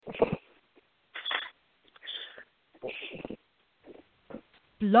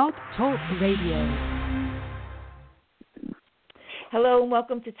Blog Talk Radio. Hello and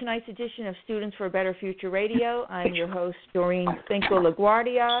welcome to tonight's edition of Students for a Better Future Radio. I'm your host, Doreen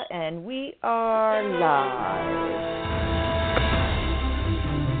Finkel-LaGuardia, and we are live.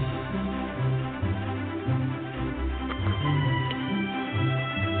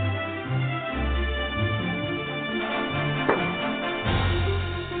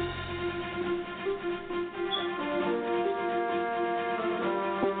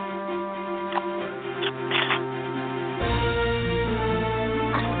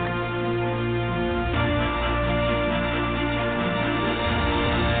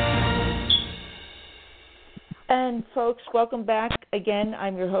 And folks, welcome back again.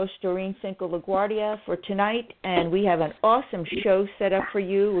 I'm your host, Doreen Finkel-LaGuardia, for tonight, and we have an awesome show set up for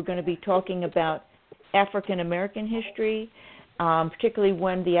you. We're going to be talking about African American history, particularly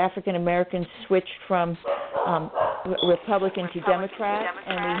when the African Americans switched from Republican to Democrat,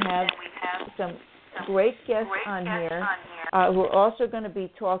 and we have some great guests on here. We're also going to be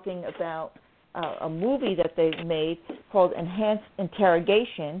talking about a movie that they've made called Enhanced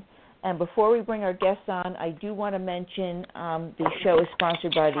Interrogation. And before we bring our guests on, I do want to mention the show is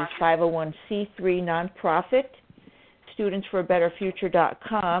sponsored by the 501c3 nonprofit,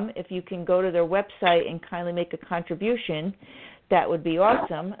 studentsforabetterfuture.com. If you can go to their website and kindly make a contribution, that would be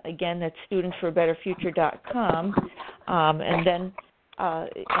awesome. Again, that's studentsforabetterfuture.com. And then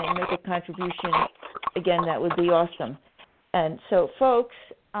and make a contribution, again, that would be awesome. And so, folks,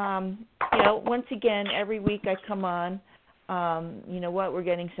 once again, every week I come on. You know what? We're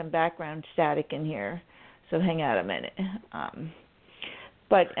getting some background static in here, so hang out a minute.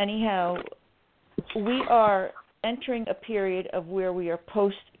 But anyhow, we are entering a period of where we are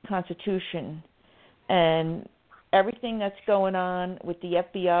post-Constitution, and everything that's going on with the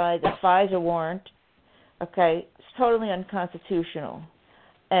FBI, the FISA warrant, okay, it's totally unconstitutional.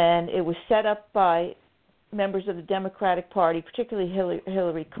 And it was set up by members of the Democratic Party, particularly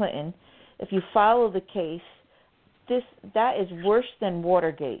Hillary Clinton. If you follow the case, that is worse than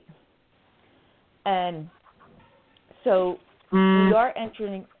Watergate. And so we are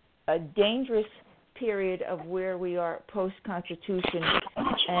entering a dangerous period of where we are post-Constitution,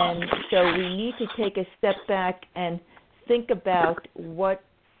 and so we need to take a step back and think about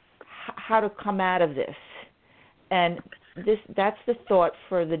how to come out of this. And that's the thought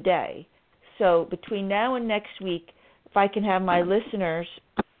for the day. So between now and next week, if I can have my listeners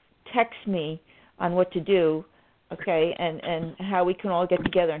text me on what to do, okay, and how we can all get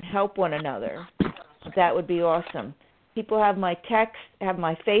together and help one another, that would be awesome. People have my text, have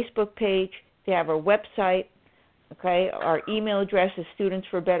my Facebook page, they have our website, okay. Our email address is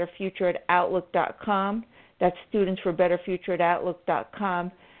studentsforbetterfuture@outlook.com. That's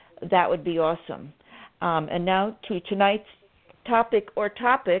studentsforbetterfuture@outlook.com. That would be awesome. And now to tonight's topic or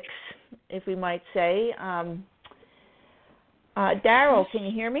topics, if we might say. Daryl, can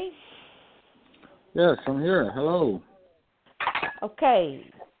you hear me? Yes, I'm here. Hello. Okay.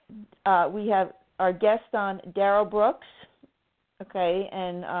 We have our guest on, Daryl Brooks, okay,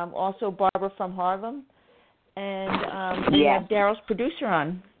 and also Barbara from Harlem. And we have Daryl's producer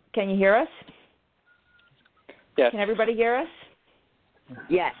on. Can you hear us? Yes. Can everybody hear us?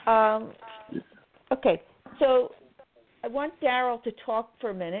 Yes. Okay. So I want Daryl to talk for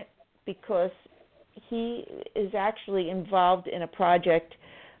a minute because he is actually involved in a project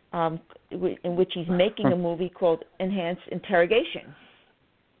in which he's making a movie called Enhanced Interrogation.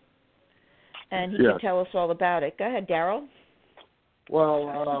 And he can tell us all about it. Go ahead, Daryl.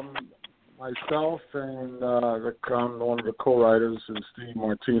 Well, myself and I'm one of the co-writers, and Steve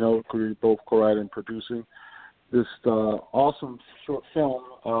Martino, we both co-write and producing this awesome short film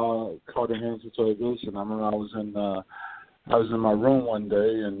called Enhanced Interrogation. I remember I was in my room one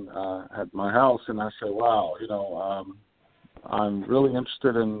day and at my house, and I said, wow, I'm really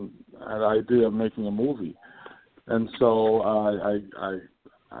interested in the idea of making a movie. And so I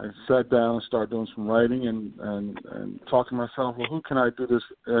sat down and started doing some writing and talking to myself, well, who can I do this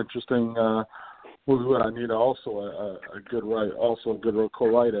interesting movie with? I need also a good writer, also a good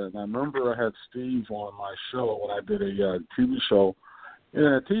co-writer. And I remember I had Steve on my show when I did a TV show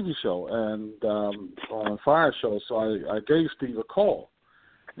and on a fire show. So I gave Steve a call.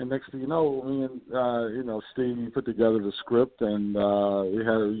 And next thing you know, me and Steve, we put together the script, and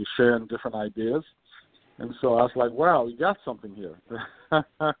we sharing different ideas. And so I was like, wow, we got something here.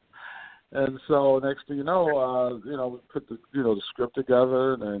 And so next thing you know, we put the script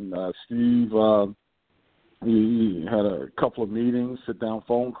together, and Steve, he had a couple of meetings, sit down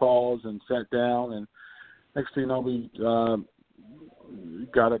phone calls, and sat down, and next thing you know, we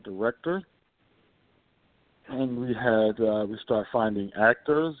got a director, we started finding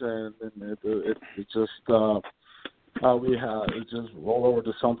actors, and it just rolled over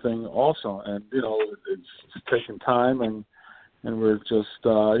to something awesome. And it's taking time, and we're just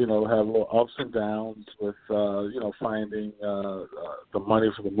have little ups and downs with finding the money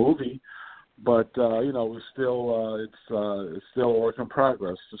for the movie. But we still it's still a work in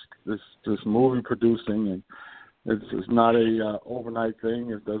progress. This movie producing, and it's not a overnight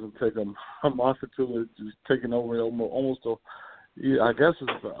thing. It doesn't take a month or two. It's taking over almost I guess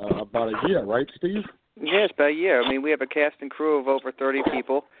it's about a year, right, Steve? Yes, about a year. I mean, we have a cast and crew of over 30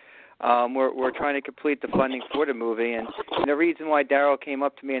 people. We're trying to complete the funding for the movie, and the reason why Daryl came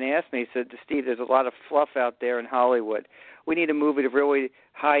up to me and asked me, he said, Steve, there's a lot of fluff out there in Hollywood. We need a movie to really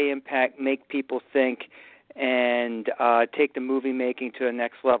high impact, make people think, and take the movie making to the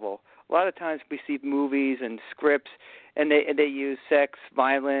next level. A lot of times we see movies and scripts, and they use sex,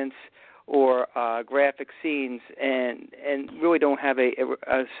 violence, or graphic scenes, and really don't have a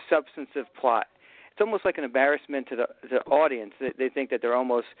substantive plot. It's almost like an embarrassment to the audience. They think that they're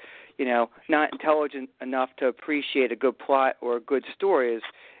almost, not intelligent enough to appreciate a good plot or a good story, as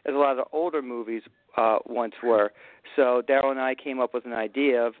a lot of the older movies once were. So Daryl and I came up with an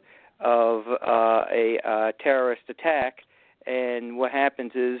idea of a terrorist attack, and what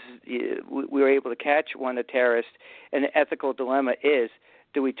happens is we were able to catch one of the terrorists, and the ethical dilemma is,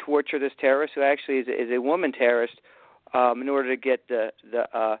 do we torture this terrorist, who actually is a woman terrorist, in order to get the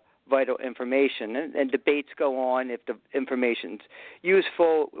vital information? And debates go on if the information's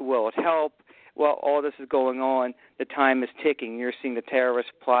useful, will it help? While all this is going on, the time is ticking. You're seeing the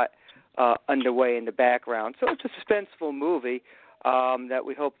terrorist plot underway in the background. So it's a suspenseful movie that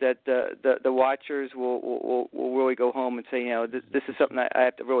we hope that the watchers will really go home and say, this is something I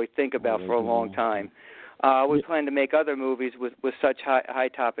have to really think about for a long time. We plan to make other movies with such high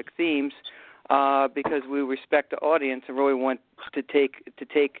topic themes because we respect the audience and really want to take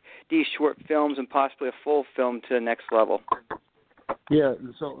these short films and possibly a full film to the next level. Yeah,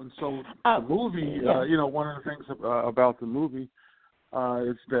 so the movie, one of the things about the movie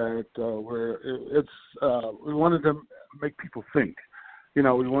is that we wanted to make people think. We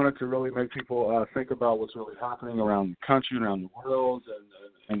wanted to really make people think about what's really happening around the country, around the world,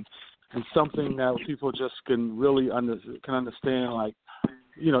 and something that people just can really understand. Like,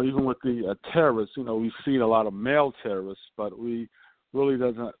 even with the terrorists, we've seen a lot of male terrorists, but we really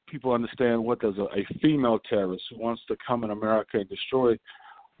people understand what does a female terrorist who wants to come in America and destroy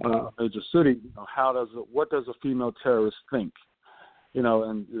a major city. What does a female terrorist think?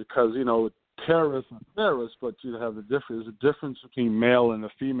 And because terrorists and terrorists, but you have there's a difference between male and a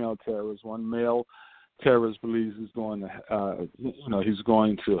female terrorist. One male terrorist believes he's going to, he's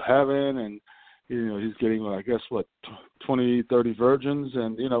going to heaven, and he's getting, 20, 30 virgins,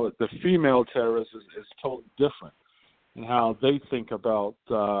 and the female terrorist is totally different in how they think about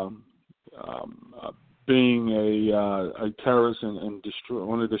being a terrorist and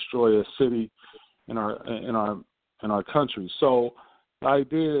want to destroy a city in our country. So the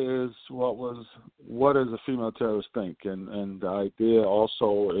idea is what does a female terrorist think, and the idea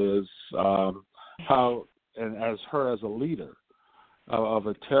also is how, and as her as a leader of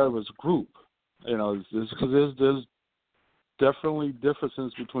a terrorist group, because there's definitely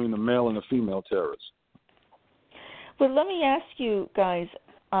differences between the male and the female terrorists. Well, let me ask you guys,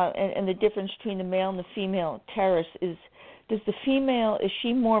 and the difference between the male and the female terrorist is she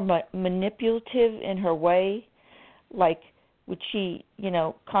more manipulative in her way? Like, would she,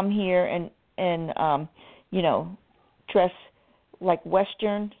 come here and dress like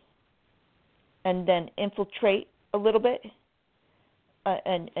Western and then infiltrate a little bit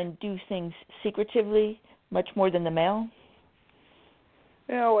and do things secretively much more than the male?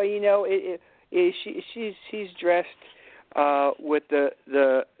 She's dressed with the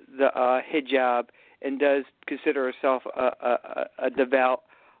hijab and does consider herself a devout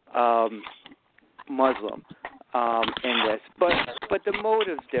Muslim in this, but the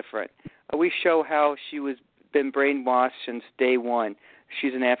motive's different. We show how she was been brainwashed since day one.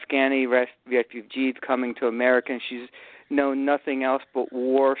 She's an Afghani refugee coming to America, and she's known nothing else but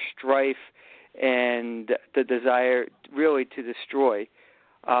war, strife, and the desire really to destroy.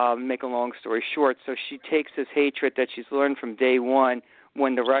 Make a long story short, so she takes this hatred that she's learned from day one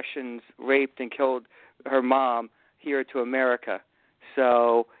when the Russians raped and killed her mom here to America.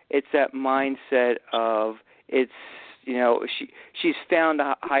 So it's that mindset of she's found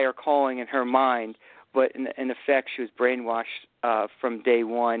a higher calling in her mind, but in effect she was brainwashed from day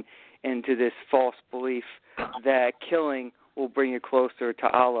one into this false belief that killing will bring you closer to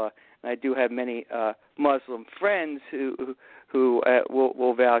Allah. And I do have many Muslim friends who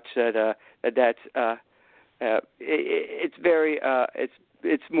will vouch that that's it's very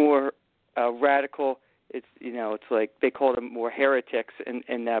it's more radical. It's it's like they call them more heretics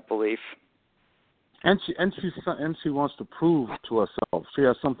in that belief. And she wants to prove to herself. She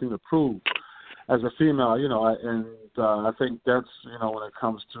has something to prove as a female, I think that's when it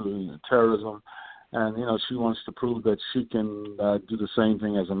comes to terrorism, and she wants to prove that she can do the same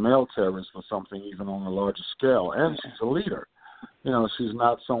thing as a male terrorist for something even on a larger scale. And she's a leader. She's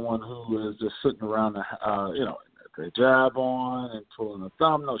not someone who is just sitting around, the jab on and twirling her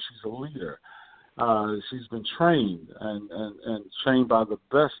thumb. No, she's a leader. She's been trained and trained by the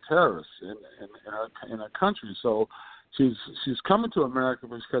best terrorists in her country. So she's coming to America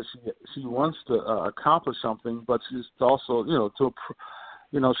because she wants to accomplish something, but she's also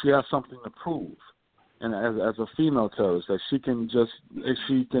she has something to prove. And as a female terrorist, that she can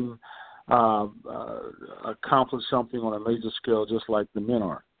accomplish something on a major scale, just like the men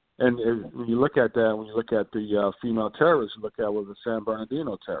are. And when you look at that, when you look at the female terrorists, you look at the San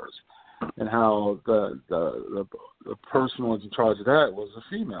Bernardino terrorists, and how the person who was in charge of that was a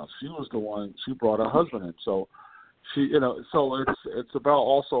female. She was the one. She brought her husband in. So she, so it's about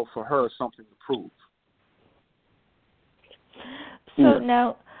also for her something to prove. So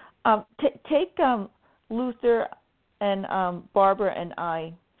now, take Luther and Barbara and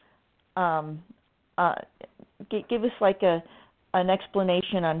I. Give us like an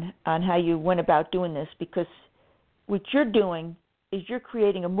explanation on how you went about doing this, because what you're doing is you're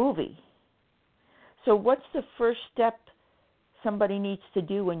creating a movie. So what's the first step somebody needs to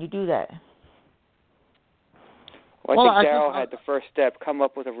do when you do that? Well, I think Daryl had the first step, come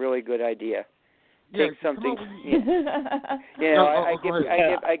up with a really good idea. Take something. I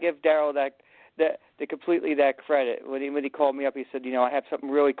give Daryl the completely that credit. When he called me up, he said, I have something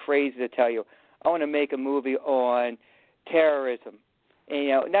really crazy to tell you. I want to make a movie on terrorism,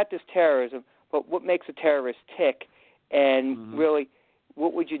 and not just terrorism, but what makes a terrorist tick, and really,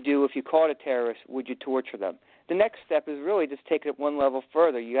 what would you do if you caught a terrorist? Would you torture them? The next step is really just take it one level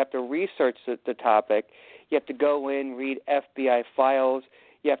further. You have to research the topic. You have to go in, read FBI files.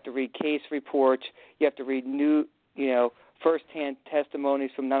 You have to read case reports. You have to read new, first-hand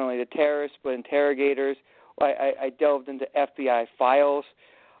testimonies from not only the terrorists but interrogators. I delved into FBI files,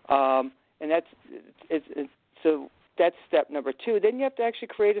 and so that's step number 2. Then you have to actually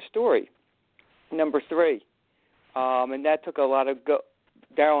create a story. Number 3, and that took a lot of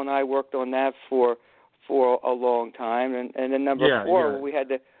Daryl and I worked on that for a long time, and then number 4, we had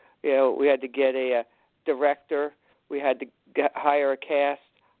to get a director, we had to hire a cast,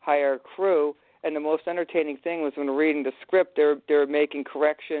 hire a crew, and the most entertaining thing was when reading the script, they're making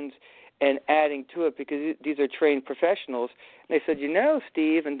corrections and adding to it, because these are trained professionals. And they said,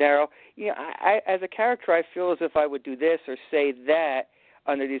 Steve and Daryl, I as a character, I feel as if I would do this or say that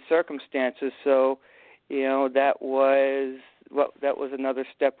under these circumstances. So, that was another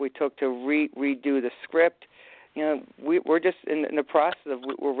step we took to redo the script. We're just in the process of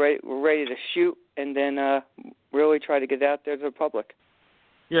we're ready to shoot, and then really try to get out there to the public.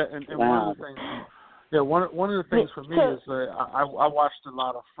 Yeah, and one of the things. Yeah, one of the things for me is I watched a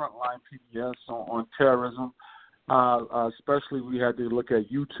lot of frontline PBS on terrorism. Especially we had to look at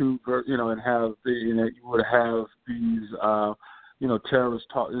YouTube, and have you would have these terrorists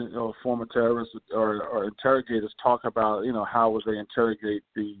talk, former terrorists or interrogators talk about how would they interrogate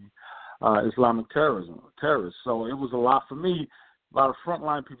the Islamic terrorists. So it was a lot for me. A lot of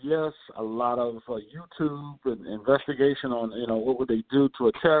frontline PBS, a lot of YouTube and investigation on what would they do to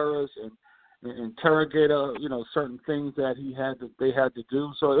a terrorist and interrogator, certain things that they had to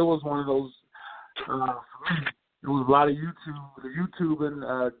do. So it was one of those. For me, it was a lot of YouTube and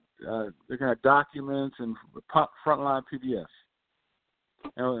looking at documents and frontline PBS.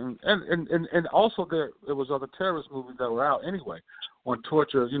 And also there was other terrorist movies that were out anyway on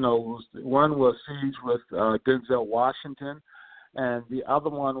torture. One was Siege with Denzel Washington, and the other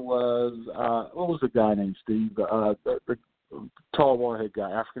one was what was the guy named Steve? The tall warhead guy,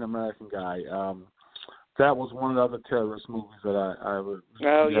 African American guy. That was one of the other terrorist movies that I would.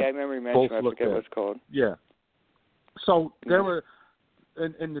 Oh yeah, I remember you mentioned. I forget what it's called. Yeah. So there were,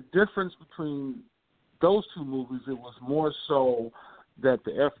 and the difference between those two movies, it was more so that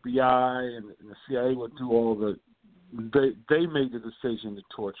the FBI and the CIA would do all they made the decision to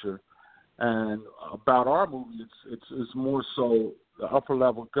torture, and about our movie, it's more so the upper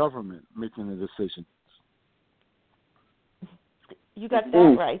level government making the decision. You got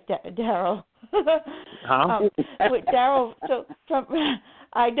that right, Daryl. Huh? Daryl, so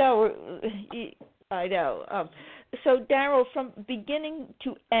I know. So Daryl, from beginning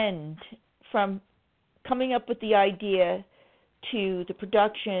to end, from coming up with the idea to the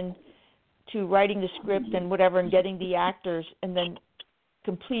production to writing the script and whatever and getting the actors and then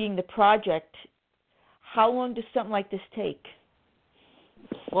completing the project, how long does something like this take?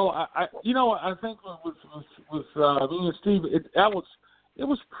 Well, I think with me and Steve, it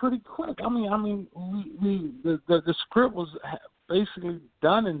was pretty quick. I mean, the script was basically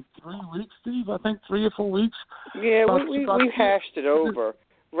done in 3 weeks, Steve. I think 3 or 4 weeks. Yeah, we hashed it over.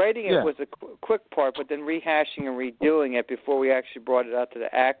 Writing it was a quick part, but then rehashing and redoing it before we actually brought it out to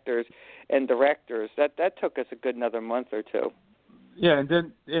the actors and directors, that took us a good another month or two. Yeah,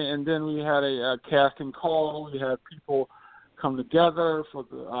 and then we had a casting call. We had people come together for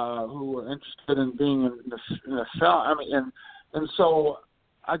the who were interested in being in the cell. I mean, and so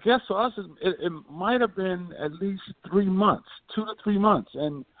I guess for us it might have been at least 3 months, 2 to 3 months,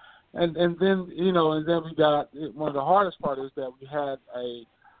 and then and then we got one of the hardest part is that we had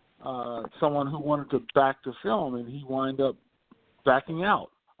someone who wanted to back the film, and he wound up backing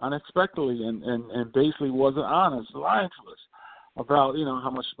out unexpectedly and basically wasn't honest, lying to us about how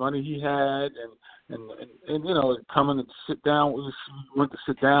much money he had and coming to sit down. We went to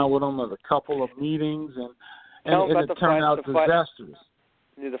sit down with him at a couple of meetings and it turned out disastrous.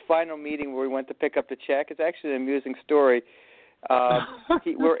 The final meeting where we went to pick up the check, it's actually an amusing story.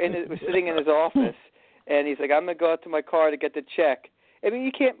 We're sitting in his office, and he's like, "I'm going to go out to my car to get the check." I mean,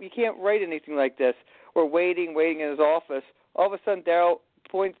 you can't write anything like this. We're waiting in his office. All of a sudden, Daryl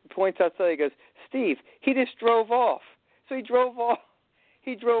points outside. He goes, "Steve, he just drove off." So he drove off.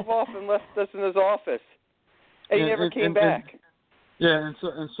 He drove off and left us in his office, and he never came back. And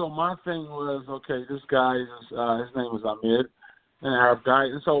so my thing was, okay, this guy his name was Ahmed, an Arab guy,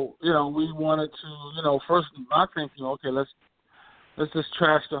 and so we wanted to first my thinking, okay, let's just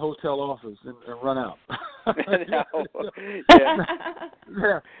trash the hotel office and run out. Yeah.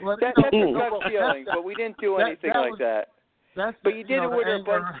 Well, that's a gut feeling, but we didn't do anything like that. But you did order a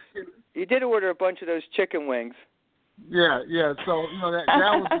bunch. You did order a bunch of those chicken wings. Yeah. So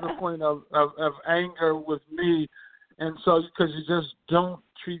that was to the point of anger with me, and so because you just don't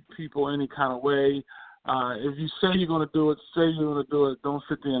treat people any kind of way. If you say you're going to do it, say you're going to do it. Don't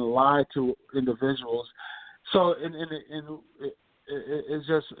sit there and lie to individuals. So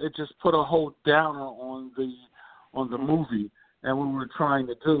it just put a whole downer on the movie and what we were trying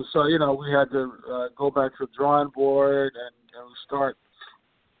to do. So we had to go back to the drawing board and start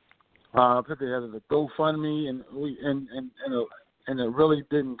put together the GoFundMe, and it really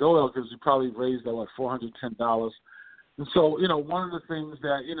didn't go well because we probably raised like $410. And so one of the things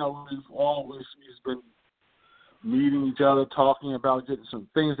that we've always been meeting each other, talking about getting some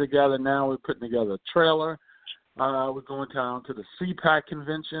things together. Now we're putting together a trailer. We're going down to the CPAC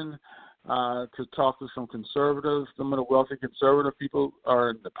convention to talk to some conservatives. Some of the wealthy conservative people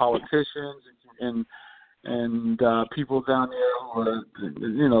are the politicians and people down there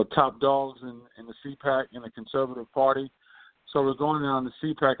who are top dogs in the CPAC and the Conservative Party. So we're going down to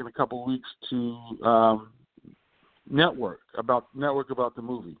CPAC in a couple of weeks to network about the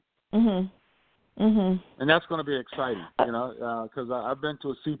movie. Mhm. Mhm. And that's going to be exciting, because I've been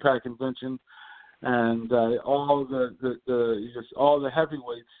to a CPAC convention, and all the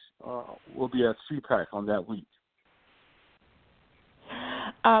heavyweights will be at CPAC on that week.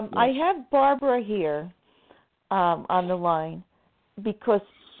 I have Barbara here on the line because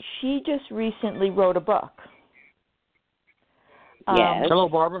she just recently wrote a book. Yes. Hello,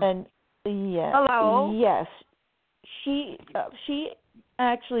 Barbara. And hello. Yes. She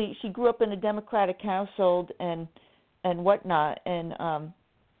actually grew up in a Democratic household and whatnot, and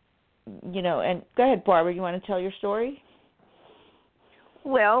and go ahead, Barbara. You want to tell your story?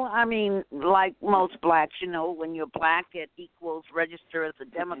 Well, I mean, like most blacks, when you're black, it equals register as a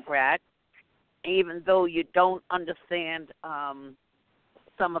Democrat, even though you don't understand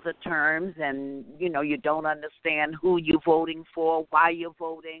some of the terms, and you don't understand who you're voting for, why you're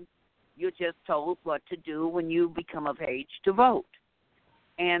voting. You're just told what to do when you become of age to vote.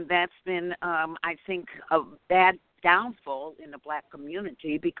 And that's been, I think, a bad downfall in the black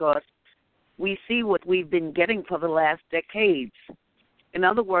community because we see what we've been getting for the last decades. In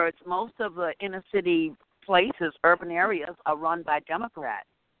other words, most of the inner city places, urban areas, are run by Democrats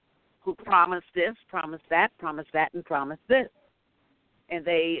who promise this, promise that, and promise this. And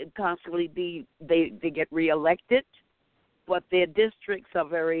they constantly they get reelected, but their districts are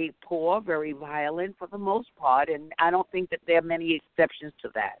very poor, very violent for the most part, and I don't think that there are many exceptions to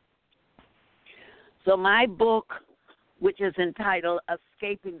that. So my book, which is entitled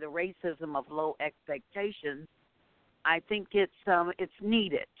Escaping the Racism of Low Expectations, I think it's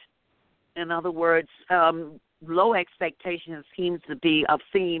needed. In other words, low expectations seems to be a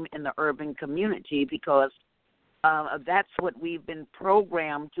theme in the urban community because That's what we've been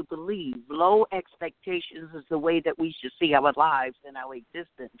programmed to believe. Low expectations is the way that we should see our lives and our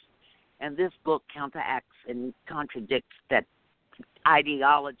existence. And this book counteracts and contradicts that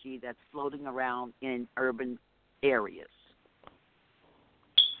ideology that's floating around in urban areas.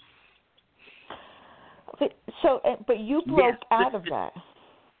 But you broke out of that.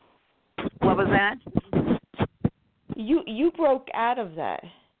 What was that? You broke out of that.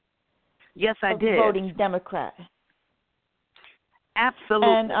 Yes, I did. Voting Democrat. Absolutely.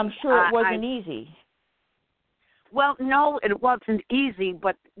 And I'm sure it wasn't easy. Well, no, it wasn't easy,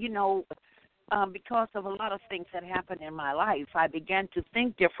 but, because of a lot of things that happened in my life, I began to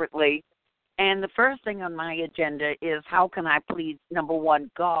think differently. And the first thing on my agenda is how can I please, number one,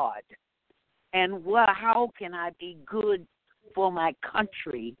 God? And how can I be good for my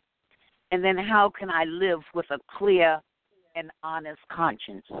country? And then how can I live with a clear and honest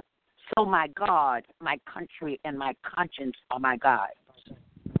conscience? So my God, my country, and my conscience are my guides.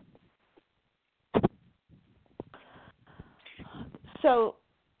 So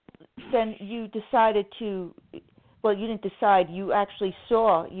then you decided you didn't decide, you actually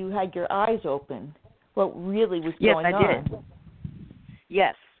saw, you had your eyes open, what really was going on.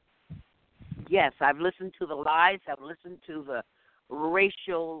 Yes, I did. Yes, I've listened to the lies, I've listened to the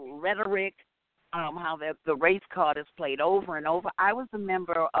racial rhetoric, how the race card is played over and over. I was a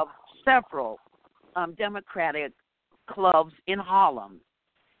member of several Democratic clubs in Harlem,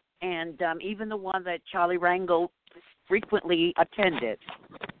 and even the one that Charlie Rangel frequently attended.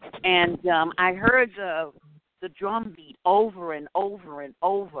 And I heard the drum beat over and over and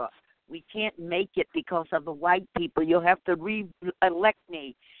over. We can't make it because of the white people. You'll have to re-elect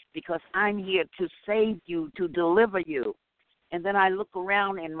me because I'm here to save you, to deliver you. And then I look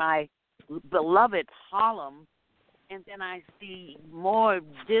around in my beloved Harlem, and then I see more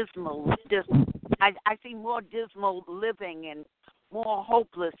dismal, I see more dismal living and more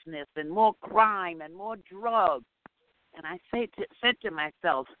hopelessness and more crime and more drugs. And I said to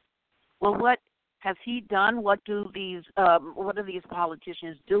myself, well, what has he done? What are these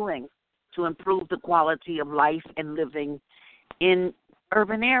politicians doing to improve the quality of life and living in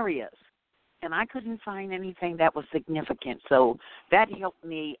urban areas? And I couldn't find anything that was significant. So that helped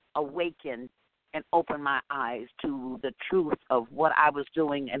me awaken and open my eyes to the truth of what I was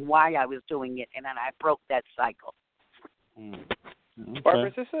doing and why I was doing it, and then I broke that cycle. Okay. Barbara,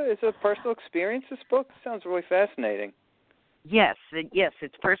 is this a personal experience, this book? It sounds really fascinating. Yes,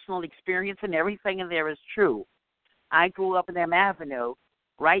 it's personal experience, and everything in there is true. I grew up in M Avenue,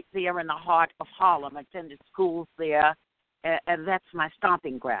 right there in the heart of Harlem. I attended schools there, and that's my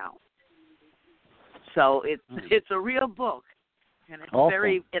stomping ground. So it's a real book, and it's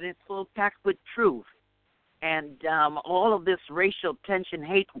awesome. it's full packed with truth, and all of this racial tension,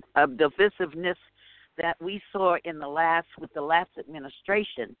 hate, divisiveness that we saw with the last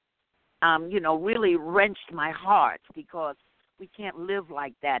administration, really wrenched my heart because we can't live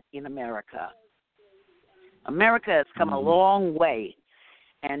like that in America. America has come a long way,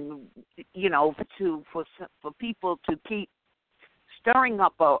 and for people to keep stirring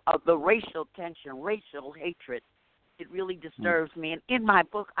up the racial tension, racial hatred, it really disturbs me. And in my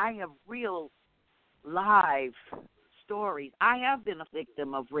book, I have real live stories. I have been a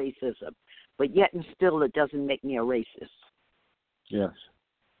victim of racism, but yet and still it doesn't make me a racist. Yes.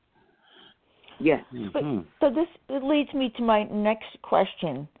 Yes. So this leads me to my next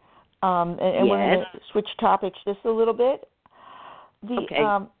question, and we're going to switch topics just a little bit.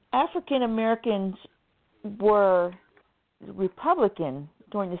 The African Americans were Republican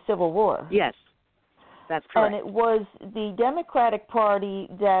during the Civil War. Yes, that's correct. And it was the Democratic Party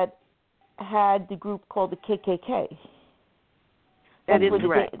that had the group called the KKK. That is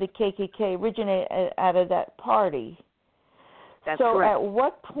correct. The KKK originated out of that party. That's so correct. At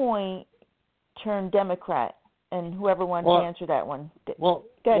what point turned Democrat? And whoever wants to answer that one. Go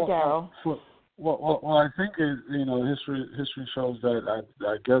ahead, Darryl. Well, I think history shows that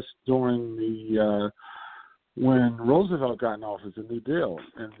I guess during the when Roosevelt got in office, the New Deal,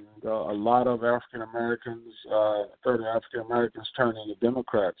 and a lot of African Americans, third African Americans, turned into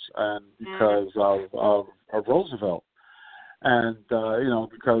Democrats, and because of Roosevelt, and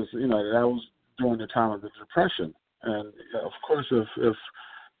because that was during the time of the Depression, and of course, if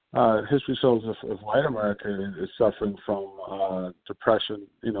history shows if white America is suffering from depression,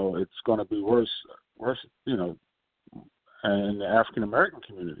 it's going to be worse, in the African American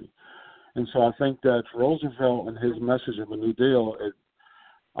community. And so I think that Roosevelt and his message of a New Deal,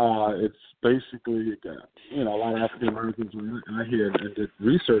 it's basically, a lot of African Americans, when I hear and did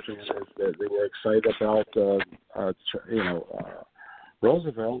research on this, that they were excited about,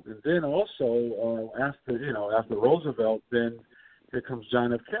 Roosevelt, and then also after Roosevelt, then here comes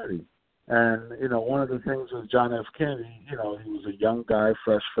John F. Kennedy. And one of the things with John F. Kennedy, he was a young guy,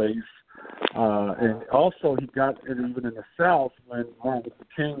 fresh face, and also he got it even in the South when Martin Luther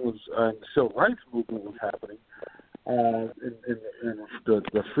King was and the Civil Rights Movement was happening. In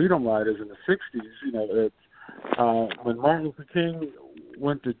the Freedom Riders in the '60s, when Martin Luther King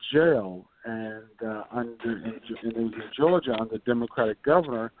went to jail and it was in Georgia under Democratic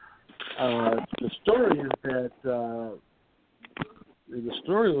governor, the story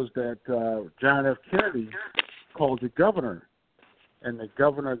was that John F. Kennedy called the governor, and the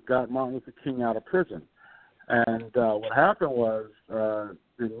governor got Martin Luther King out of prison. And what happened was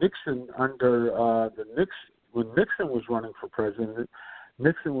when Nixon was running for president,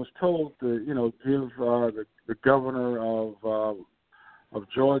 Nixon was told to give the governor of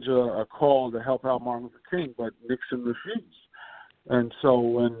Georgia a call to help out Martin Luther King, but Nixon refused. And so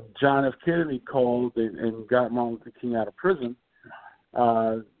when John F. Kennedy called and got Martin Luther King out of prison,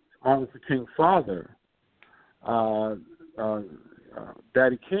 Martin Luther King's father,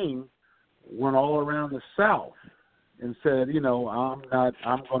 Daddy King, went all around the South and said, I'm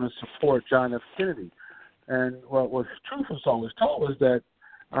going to support John F. Kennedy. And what was truth was always told was that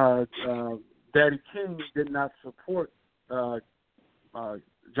Daddy King did not support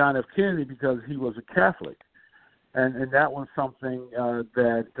John F. Kennedy because he was a Catholic, and that was something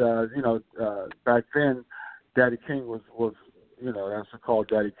that back then Daddy King was that's called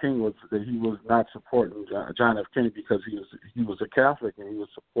Daddy King was that he was not supporting John F. Kennedy because he was a Catholic and he was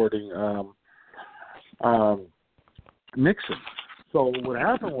supporting Nixon. So what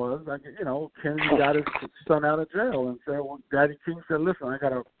happened was, Kennedy got his son out of jail and said, well, Daddy King said, listen, I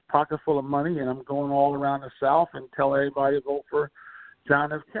got a pocket full of money and I'm going all around the South and tell everybody to vote for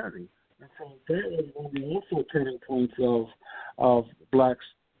John F. Kennedy. And so that was one of the also turning points of blacks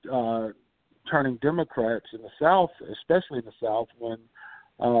turning Democrats in the South, especially in the South, when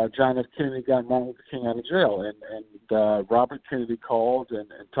John F. Kennedy got Martin Luther King out of jail. And Robert Kennedy called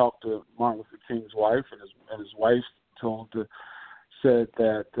and talked to Martin Luther King's wife, and his wife said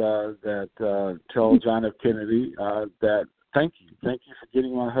that tell John F. Kennedy that thank you for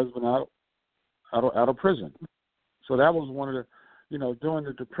getting my husband out of prison. So that was one of the, during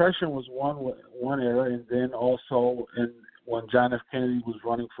the Depression was one era, and then also when John F. Kennedy was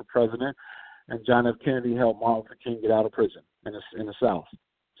running for president, and John F. Kennedy helped Martin Luther King get out of prison in the South.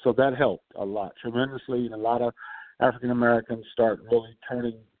 So that helped a lot tremendously, and a lot of African Americans start really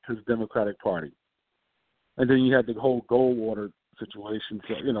turning to the Democratic Party. And then you had the whole Goldwater situation.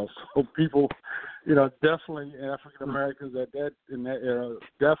 So people, definitely African Americans in that era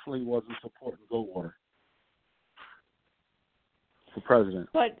definitely wasn't supporting Goldwater for president.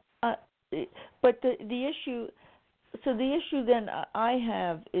 But the issue, so the issue then I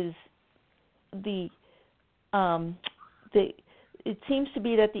have is it seems to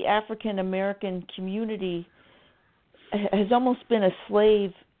be that the African American community has almost been a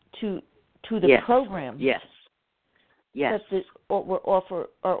slave to the program. Yes. That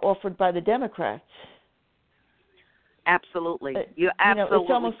are offered by the Democrats. Absolutely, you're absolutely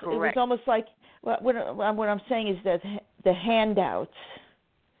correct. It was almost like what I'm saying is that the handouts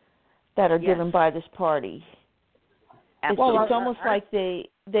that are given by this party. Absolutely. It's almost like they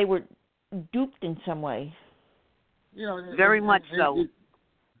were duped in some way. Very much so.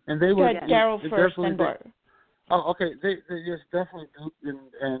 And they were Daryl first and Bart. Oh, okay. They just definitely do,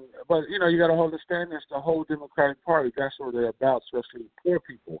 but you got to understand that's the whole Democratic Party. That's what they're about, especially poor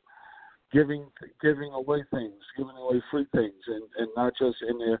people, giving away things, giving away free things, and not just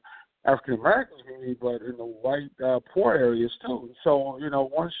in the African American community, but in the white poor areas too. And so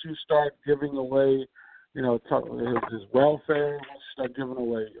once you start giving away, his welfare, once you start giving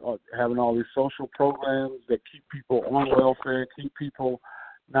away, having all these social programs that keep people on welfare, keep people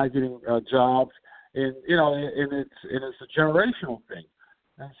not getting jobs. And it's a generational thing.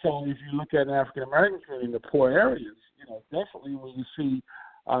 And so if you look at an African American community in the poor areas, definitely when you see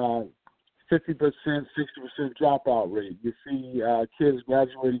 50%, 60% dropout rate, you see kids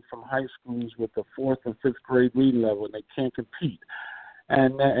graduating from high schools with the 4th and 5th grade reading level, and they can't compete.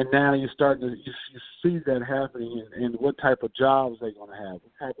 And now you're starting to you see that happening, and what type of jobs they're going to have,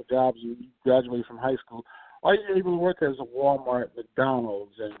 what type of jobs you graduate from high school. Are you able to work as a Walmart,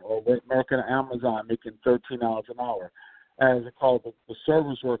 McDonald's, or working at Amazon making $13 an hour, as it's called the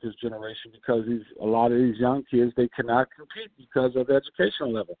service workers generation? Because a lot of these young kids, they cannot compete because of the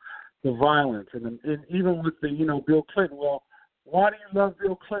educational level, the violence, and even with the Bill Clinton. Well, why do you love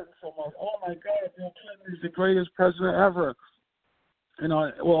Bill Clinton so much? Oh my God, Bill Clinton is the greatest president ever. When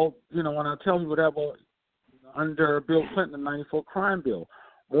I tell people that, well, under Bill Clinton, the '94 crime bill.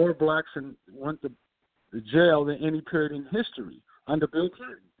 More blacks went to jail than any period in history under Bill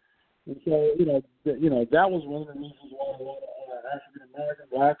Clinton. And so, that was one of the reasons why a lot of African American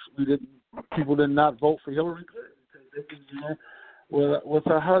blacks people did not vote for Hillary Clinton, because they could, with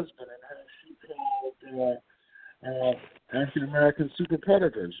her husband and how she called African American super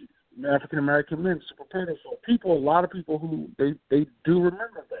predators, African American men super predators. So a lot of people who they do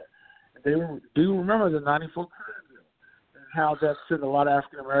remember that. They do remember the '94 crime bill and how that sent a lot of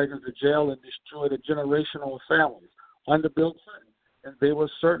African Americans to jail and destroyed a generational families under Bill Clinton. And there were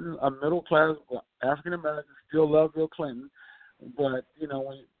certain middle class African Americans still love Bill Clinton, but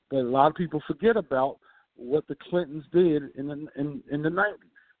but a lot of people forget about what the Clintons did in the '90s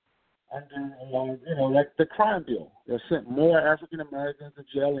under like the crime bill that sent more African Americans to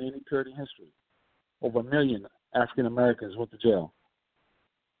jail in any period in history. Over 1 million African Americans went to jail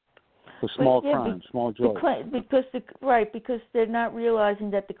for small crimes, small drugs. Because they're not realizing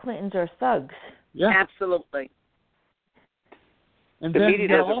that the Clintons are thugs. Yeah, absolutely. And the media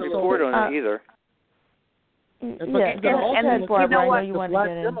doesn't report on it either. And Barbara, I know you want to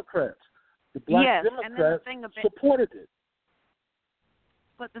get in. The black Democrats supported it.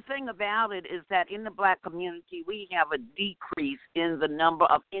 But the thing about it is that in the black community, we have a decrease in the number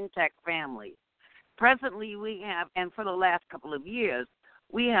of intact families. Presently, we have, and for the last couple of years,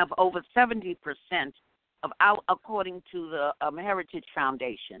 we have over 70% according to the Heritage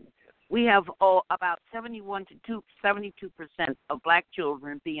Foundation, we have about 71 to 72% of black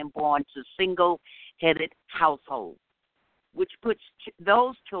children being born to single-headed households, which puts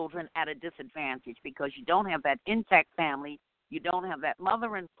those children at a disadvantage because you don't have that intact family. You don't have that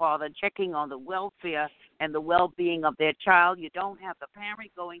mother and father checking on the welfare and the well-being of their child. You don't have the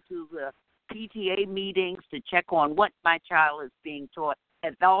parent going to the PTA meetings to check on what my child is being taught.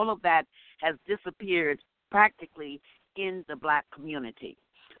 And all of that has disappeared practically in the black community.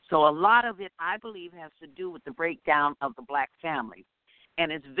 So a lot of it, I believe, has to do with the breakdown of the black family. And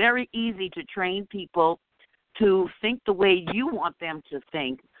it's very easy to train people to think the way you want them to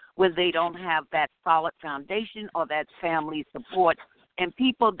think when they don't have that solid foundation or that family support and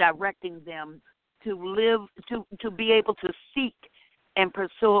people directing them to live, to be able to seek and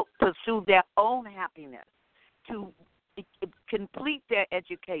pursue their own happiness, to complete their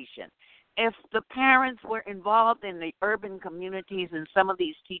education. If the parents were involved in the urban communities and some of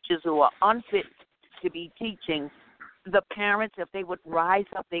these teachers who are unfit to be teaching, the parents, if they would rise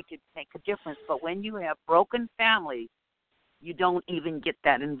up, they could make a difference. But when you have broken families, you don't even get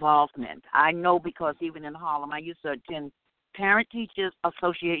that involvement. I know because even in Harlem, I used to attend Parent-Teachers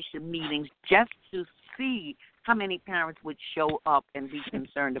Association meetings just to see how many parents would show up and be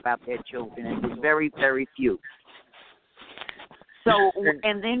concerned about their children. It was very, very few. So,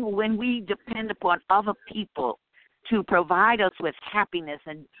 and then when we depend upon other people to provide us with happiness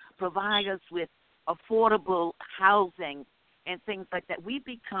and provide us with affordable housing and things like that, we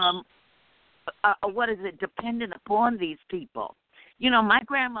become, dependent upon these people. My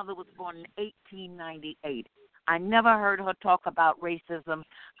grandmother was born in 1898. I never heard her talk about racism.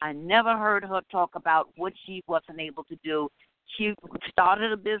 I never heard her talk about what she wasn't able to do. She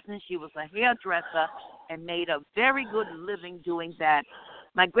started a business. She was a hairdresser and made a very good living doing that.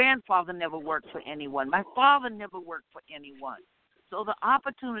 My grandfather never worked for anyone. My father never worked for anyone. So the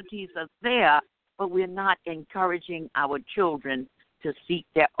opportunities are there, but we're not encouraging our children to seek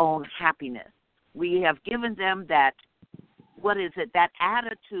their own happiness. We have given them that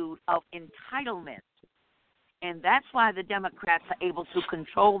attitude of entitlement. And that's why the Democrats are able to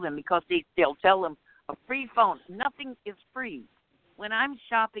control them, because they'll tell them a free phone. Nothing is free. When I'm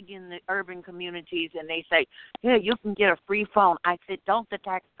shopping in the urban communities and they say, "Here, you can get a free phone," I said, "Don't the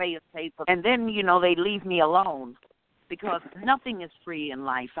taxpayers pay for it?" And then, they leave me alone, because nothing is free in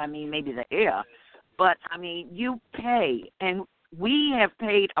life. I mean, maybe the air. But, you pay. And we have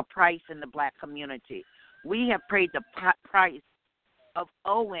paid a price in the black community. We have paid the price of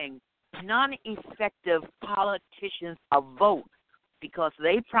owing non-effective politicians a vote, because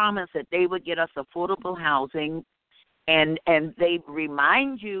they promised that they would get us affordable housing, and they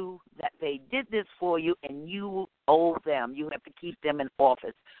remind you that they did this for you, and you owe them. You have to keep them in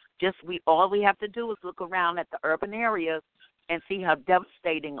office. All we have to do is look around at the urban areas and see how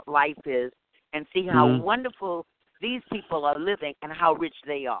devastating life is, and see how wonderful these people are living and how rich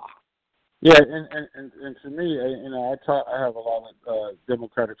they are. Yeah, and to me, I have a lot of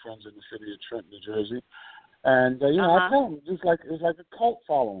Democratic friends in the city of Trenton, New Jersey, and I tell them it's like a cult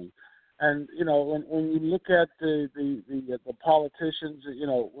following, and when you look at the politicians,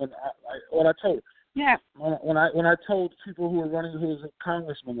 when I told people who were running, who was a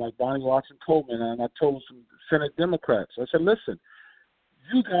congressman like Bonnie Watson Coleman, and I told some Senate Democrats. I said, listen,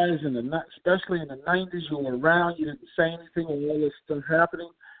 you guys especially in the 90s, you were around, you didn't say anything when all this stuff happening,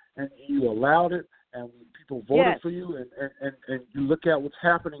 and you allowed it, and people voted for you, and you look at what's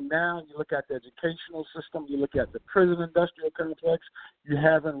happening now, you look at the educational system, you look at the prison industrial complex, you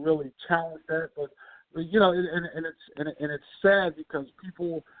haven't really challenged that, but you know, and it's sad because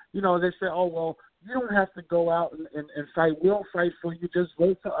people, you know, they say, oh, well, you don't have to go out and fight. We'll fight for you. Just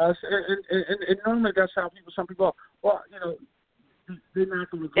vote for us. And normally that's how some people are. Well, you know, they're not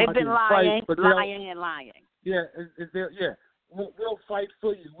going to go out and fight. But lying. Yeah, we'll fight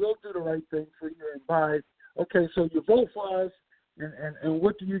for you. We'll do the right thing for you. And okay, so you vote for us, and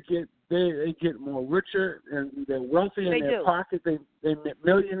what do you get? They get more richer, and they're wealthy in their pocket. They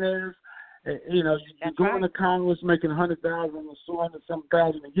millionaires. You know, you go into Congress making $100,000 or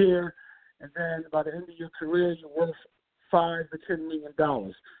 $200,000 a year, and then by the end of your career, you're worth $5 to $10 million.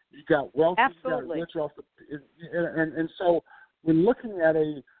 You got wealth, you got rich off and so we're looking at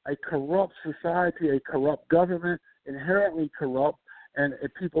a corrupt society, a corrupt government, inherently corrupt, and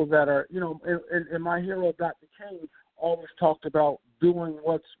people that are, you know, and my hero, Dr. King, always talked about doing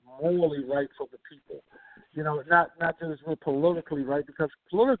what's morally right for the people. You know, not just we're politically right, because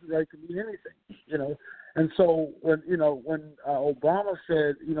politically right can be anything, you know. And so when Obama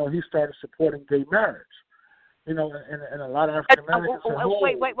said, you know, he started supporting gay marriage, you know, and a lot of African Americans said,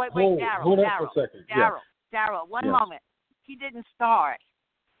 wait, hold on for a second. Daryl, one moment. He didn't start.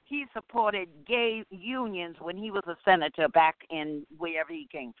 He supported gay unions when he was a senator back in wherever he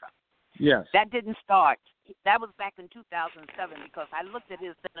came from. Yes. That didn't start. That was back in 2007 because I looked at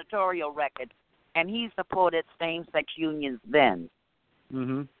his senatorial record. And he supported same-sex unions then.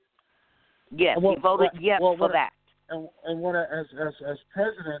 Mm-hmm. Yes, he voted for that. And what as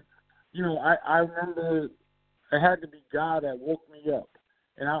president, you know, I remember it had to be God that woke me up,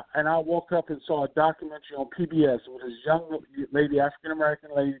 and I woke up and saw a documentary on PBS with this young lady, African American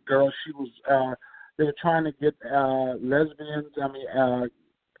lady girl. She was they were trying to get gay and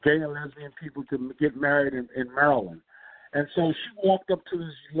lesbian people to get married in Maryland, and so she walked up to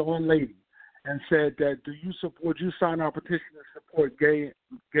this young lady and said that, would you sign our petition to support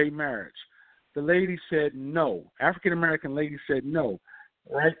gay marriage? The lady said no. African American lady said no,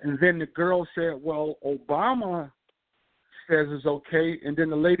 right? And then the girl said, well, Obama says it's okay. And then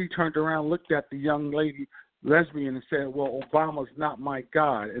the lady turned around, looked at the young lady lesbian, and said, well, Obama's not my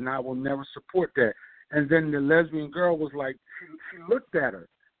God, and I will never support that. And then the lesbian girl was like, she looked at her,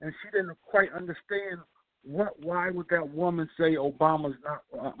 and she didn't quite understand why would that woman say Obama's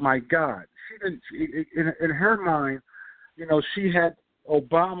not my God? She didn't. In her mind, you know, she had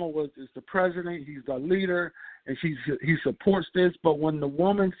Obama is the president, he's the leader, and he supports this. But when the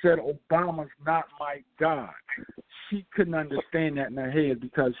woman said Obama's not my God, she couldn't understand that in her head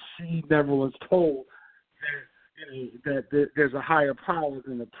because she never was told that there's a higher power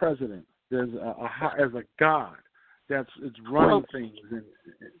than the president. There's a God it's running things. And,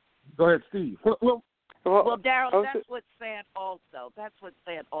 go ahead, Steve. Well, Daryl, that's what's sad also.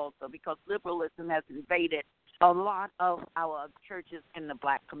 Because liberalism has invaded a lot of our churches in the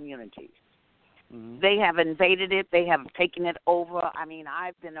black communities. Mm-hmm. They have invaded it. They have taken it over. I mean,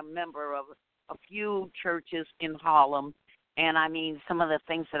 I've been a member of a few churches in Harlem, and I mean, some of the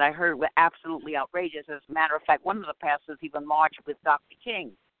things that I heard were absolutely outrageous. As a matter of fact, one of the pastors even marched with Dr.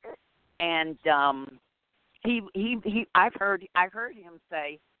 King, and I've heard him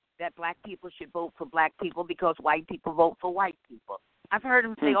say that black people should vote for black people because white people vote for white people. I've heard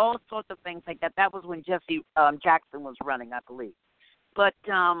him say all sorts of things like that. That was when Jesse Jackson was running, I believe. But,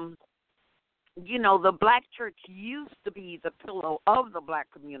 you know, the black church used to be the pillow of the black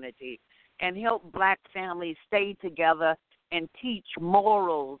community and help black families stay together and teach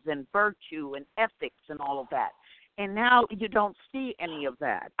morals and virtue and ethics and all of that. And now you don't see any of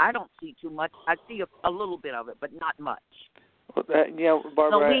that. I don't see too much. I see a little bit of it, but not much. Well, you know,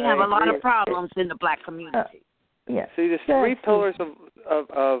 Barbara, so we have a lot of problems in the black community. Yes. See, the three pillars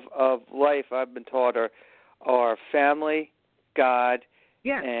of life I've been taught are family, God,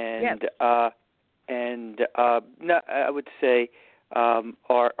 and I would say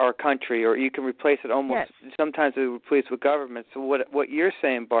our country, or you can replace it almost. Sometimes they replace with government. So what you're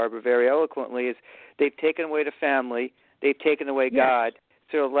saying, Barbara, very eloquently, is they've taken away the family, they've taken away God,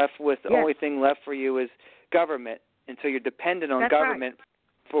 so you're left with the only thing left for you is government. And so you're dependent on government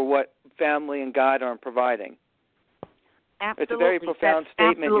for what family and God aren't providing. Absolutely. It's a very profound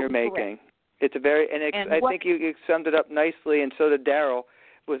statement you're making. Correct. It's a very, I think you summed it up nicely, and so did Daryl,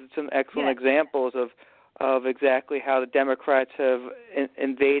 with some excellent examples of exactly how the Democrats have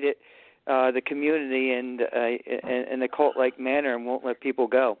invaded the community in a cult-like manner and won't let people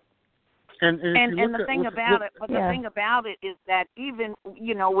go. And the thing about it, the thing about it is that even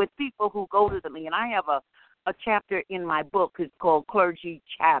with people who go to me, and I have a chapter in my book is called Clergy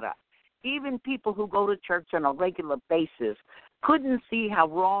Chatter. Even people who go to church on a regular basis couldn't see how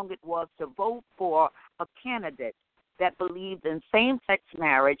wrong it was to vote for a candidate that believed in same-sex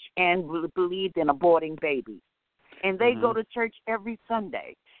marriage and believed in aborting babies. And they go to church every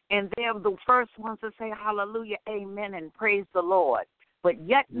Sunday. And they're the first ones to say hallelujah, amen, and praise the Lord. But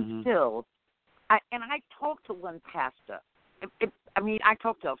yet and still, I talked to one pastor. I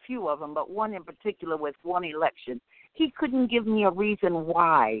talked to a few of them, but one in particular with one election. He couldn't give me a reason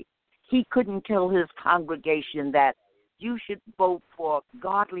why. He couldn't tell his congregation that you should vote for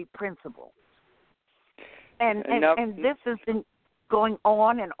godly principles. And this has been going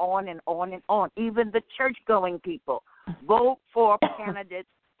on and on and on and on. Even the church-going people vote for candidates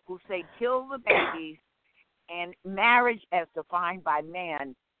who say kill the babies, and marriage as defined by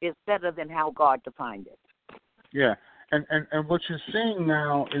man is better than how God defined it. Yeah, and what you're seeing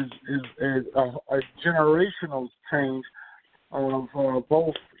now is a generational change of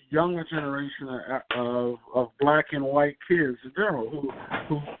both younger generation of black and white kids in general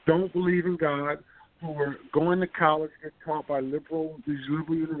who don't believe in God, who are going to college, get taught by these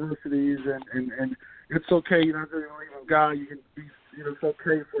liberal universities, and it's okay, you're not going to believe in God. You can be, it's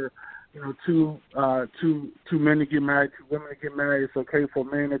okay for two men to get married, two women to get married. It's okay for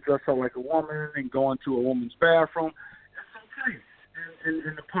a man to dress up like a woman and go into a woman's bathroom. It's okay.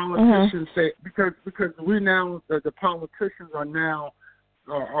 And the politicians say because we now the politicians are now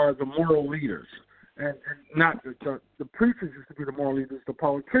are the moral leaders, and not the preachers used to be the moral leaders. The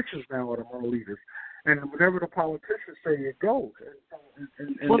politicians now are the moral leaders, and whatever the politicians say, it goes.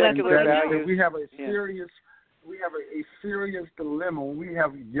 And we have a serious. We have a serious dilemma when we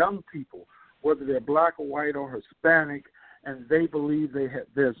have young people, whether they're black or white or Hispanic, and they believe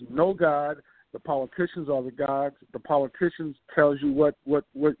there's no God. The politicians are the gods. The politicians tells you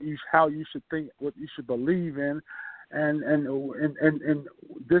how you should think, what you should believe in, and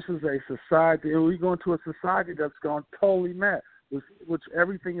this is a society. We go into a society that's gone totally mad. Which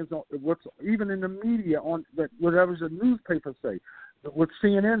everything is on. What's even in the media on that. Whatever the newspapers say. What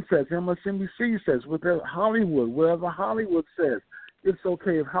CNN says, MSNBC says, whatever Hollywood says, it's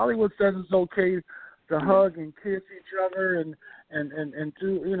okay. If Hollywood says it's okay to hug and kiss each other and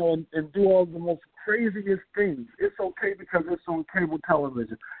do and do all the most craziest things, it's okay because it's on cable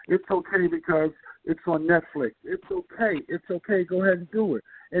television. It's okay because it's on Netflix. It's okay. It's okay. Go ahead and do it.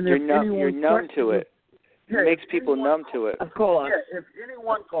 And you're numb to it. It makes people numb to it. Of course. Yeah. If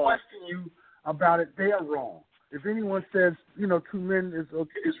anyone questions you about it, they are wrong. If anyone says, two men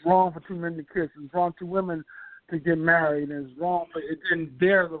it's wrong for two men to kiss, it's wrong for two women to get married, and it's wrong for it, then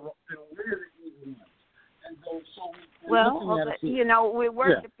we're the evil ones. And so we're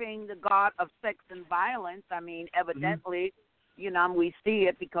worshiping the God of sex and violence. I mean, evidently, we see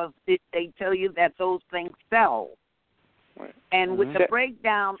it because they tell you that those things sell. Right. And with the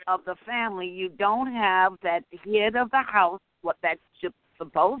breakdown of the family, you don't have that head of the house, what that should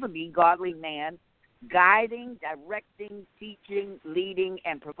supposed to be godly man, guiding, directing, teaching, leading,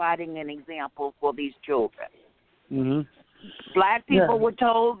 and providing an example for these children. Mm-hmm. Black people were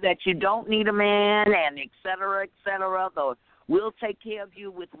told that you don't need a man, and et cetera, though we'll take care of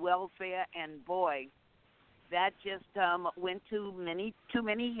you with welfare, and boy, that just went to too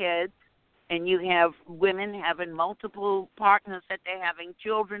many heads, and you have women having multiple partners that they're having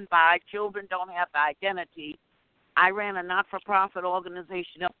children by. Children don't have identity. I ran a not-for-profit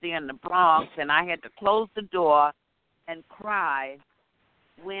organization up there in the Bronx, and I had to close the door and cry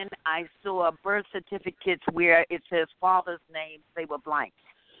when I saw birth certificates where it says father's name, they were blank.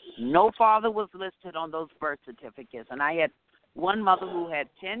 No father was listed on those birth certificates, and I had one mother who had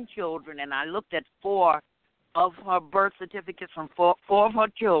 10 children, and I looked at 4 of her birth certificates from 4 of her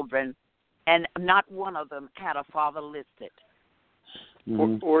children, and not one of them had a father listed.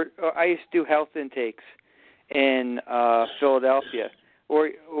 Mm-hmm. Or I used to do health intakes in Philadelphia, or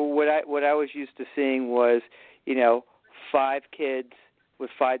what I was used to seeing was 5 kids with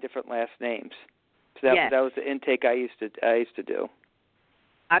 5 different last names. So that was the intake I used to do.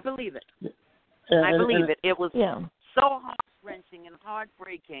 I believe it. I believe it. It was so heart-wrenching and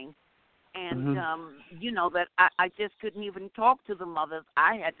heartbreaking, and that I just couldn't even talk to the mothers.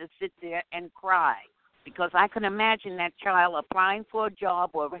 I had to sit there and cry. Because I can imagine that child applying for a job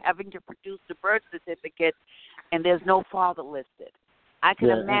or having to produce the birth certificate, and there's no father listed. I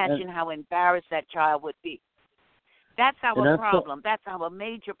can imagine how embarrassed that child would be. That's our problem. That's our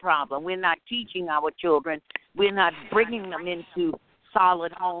major problem. We're not teaching our children. We're not bringing them into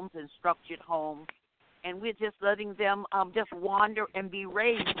solid homes and structured homes, and we're just letting them just wander and be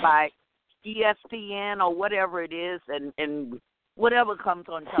raised by ESPN or whatever it is, and whatever comes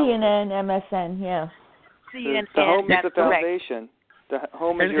on television. CNN, MSN, yeah. CNN, the home is that's the correct. foundation. The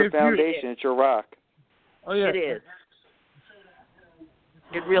home is your foundation. It's your rock. Oh yeah, It is.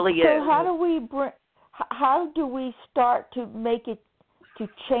 It really is. So how do we start to make it, to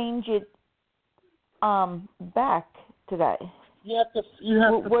change it back today?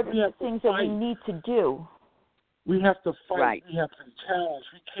 What are the things that we need to do? We have to fight. Right. We have to challenge.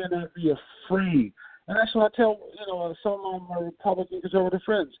 We cannot be afraid. And that's what I tell some of my Republican conservative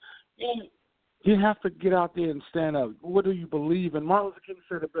friends. You have to get out there and stand up. What do you believe in? Martin Luther King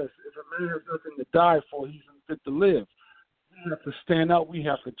said it best: "If a man has nothing to die for, he's unfit to live." We have to stand up. We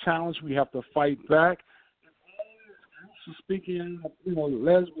have to challenge. We have to fight back. And all these groups are speaking,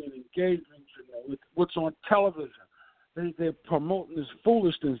 lesbian engagements, with what's on television. They're promoting this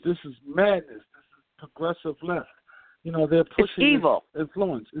foolishness. This is madness. This is progressive left. They're pushing evil. This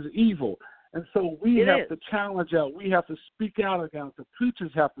influence. It's evil. And so we have to challenge out. We have to speak out against it. The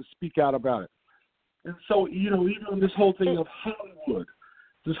preachers have to speak out about it. And so, even this whole thing of Hollywood,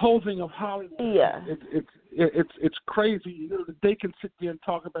 Yeah. it's crazy. They can sit there and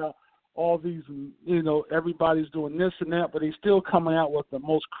talk about all these, everybody's doing this and that, but they're still coming out with the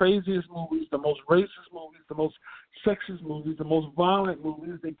most craziest movies, the most racist movies, the most sexist movies, the most violent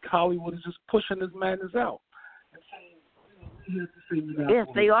movies. Hollywood is just pushing this madness out. And so, yes,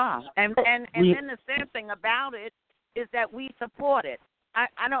 they are. And then the sad thing about it is that we support it.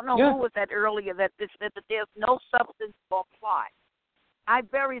 I don't know who was that earlier that said that there's no substance or plot. I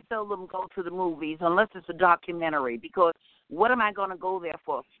very seldom go to the movies unless it's a documentary, because what am I going to go there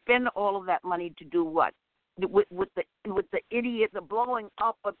for? Spend all of that money to do what? With the idiots, the blowing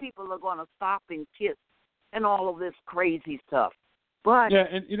up, but people are going to stop and kiss and all of this crazy stuff. But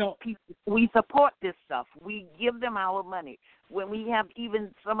we support this stuff. We give them our money. When we have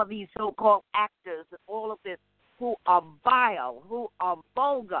even some of these so-called actors and all of this who are vile, who are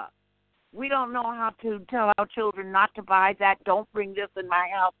vulgar, we don't know how to tell our children not to buy that, don't bring this in my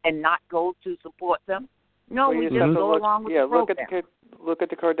house, and not go to support them. No, we just go along with the program. Look at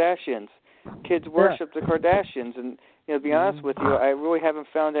the Kardashians. Kids worship the Kardashians, and to be honest with you, I really haven't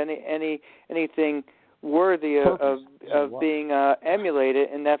found anything worthy of being emulated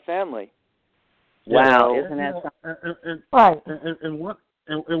in that family. Wow, isn't that something? Right.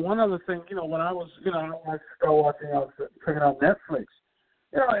 And one other thing, when I was, I started watching, I was checking out Netflix.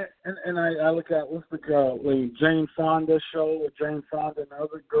 And I look at, what's the girl, the Jane Fonda show with Jane Fonda and the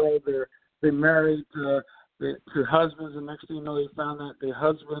other girl. They married to husbands, and next thing you know, they found out their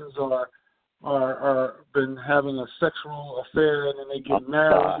husbands are been having a sexual affair, and then they get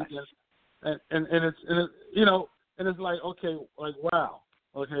married again. And it's like, okay, like, wow,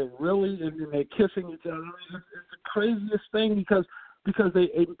 okay, really, and they're kissing each other. I mean, it's the craziest thing because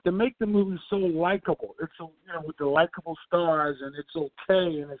they make the movie so likable. It's so, with the likable stars, and it's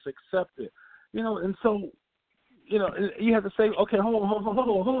okay and it's accepted, and so, you have to say, okay, hold on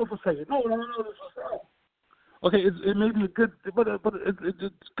for a second. No, this is wrong. Okay, it may be a good, but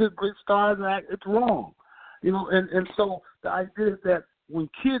it's good, great stars, and it's wrong, and so the idea is that when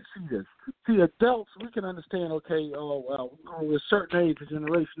kids see adults, we can understand, okay, we're a certain age, a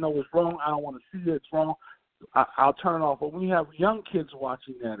generation, no, it's wrong, I don't want to see it, it's wrong, I'll turn it off. But when you have young kids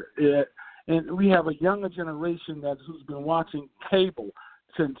watching that, and we have a younger generation who's been watching cable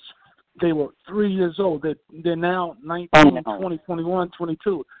since they were 3 years old, they're now 19, 20, 21,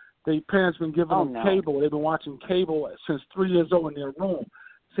 22. Their parents been giving them cable. They've been watching cable since 3 years old in their room,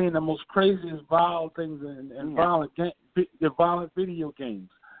 seeing the most craziest, vile things and violent video games.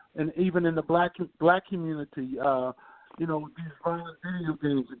 And even in the black community, these violent video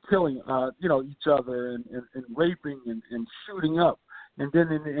games and killing, each other and raping and shooting up. And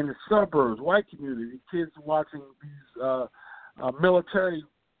then in the suburbs, white community, kids watching these military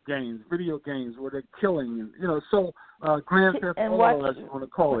games, video games where they're killing, so Grand Theft Auto, as you want to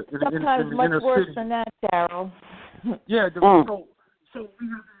call it, in the much inner worse city. than that, Daryl. Yeah, so we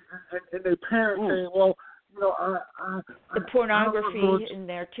have, and their parents saying, well, the pornography in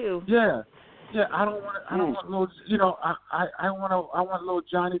there too. Yeah, I don't want little, I want little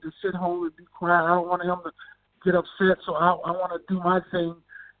Johnny to sit home and be quiet. I don't want him to get upset, so I want to do my thing,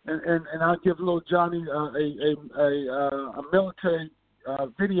 and I'll give little Johnny a military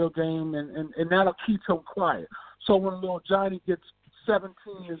video game, and that'll keep him quiet. So when little Johnny gets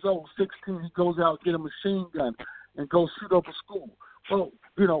 17 years old, 16, he goes out and get a machine gun and go shoot up a school. Well,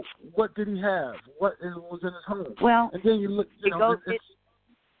 what did he have? What was in his home? Well, and then you look, it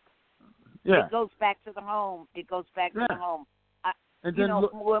goes back to the home. It goes back to the home. And you then know,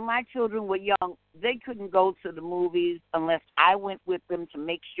 when my children were young, they couldn't go to the movies unless I went with them to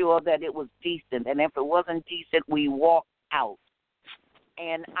make sure that it was decent. And if it wasn't decent, we walked out.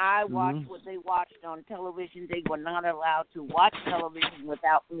 And I watched what they watched on television. They were not allowed to watch television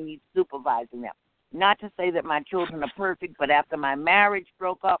without me supervising them. Not to say that my children are perfect, but after my marriage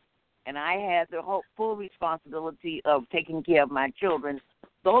broke up and I had the whole full responsibility of taking care of my children,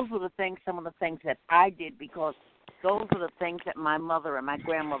 those were some of the things that I did, because those are the things that my mother and my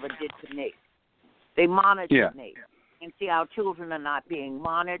grandmother did to me. They monitored me. And see, our children are not being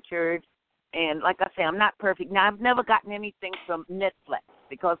monitored. And like I say, I'm not perfect. Now, I've never gotten anything from Netflix,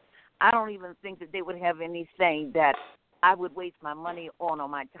 because I don't even think that they would have anything that I would waste my money on or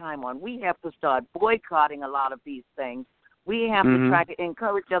my time on. We have to start boycotting a lot of these things. We have to try to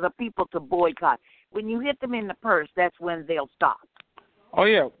encourage other people to boycott. When you hit them in the purse, that's when they'll stop. Oh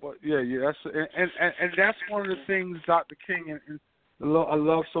yeah, well, yeah. That's and that's one of the things Dr. King and I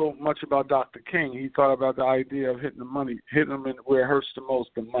love so much about Dr. King. He thought about the idea of hitting them in where it hurts the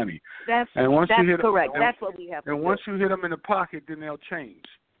most, the money. That's correct. That's what we have to do. And once you hit them in the pocket, then they'll change.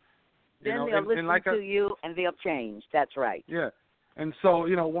 Then they'll listen to you, and they'll change. That's right. Yeah. And so,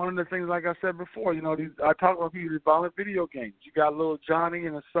 one of the things, like I said before, I talk about these violent video games. You got little Johnny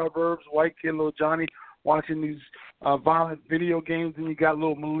in the suburbs, white kid, little Johnny, watching these violent video games, and you got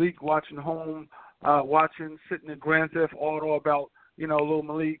little Malik watching home, sitting in Grand Theft Auto about, little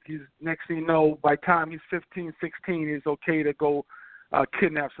Malik. He's, next thing you know, by the time he's 15, 16, it's okay to go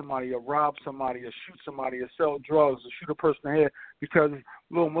kidnap somebody or rob somebody or shoot somebody or sell drugs or shoot a person in the head, because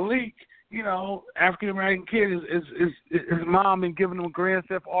little Malik, African-American kid, his mom been giving him Grand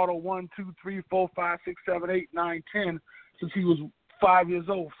Theft Auto 1, 2, 3, 4, 5, 6, 7, 8, 9, 10 since he was 5 years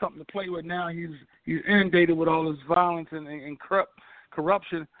old, something to play with. Now he's inundated with all this violence and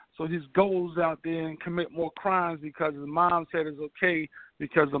corruption. So he just goes out there and commit more crimes because his mom said it's okay,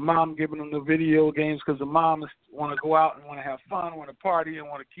 because the mom giving him the video games, because the mom want to go out and want to have fun, want to party, and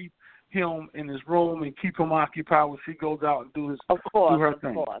want to keep him in his room and keep him occupied when she goes out and do her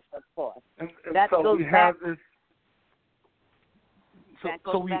thing. Of course. And that so goes we back, have this.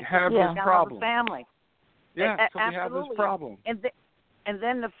 So we back have to this problem. The family. Yeah. So we Absolutely. have this problem. And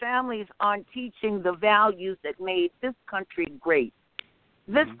then the families aren't teaching the values that made this country great.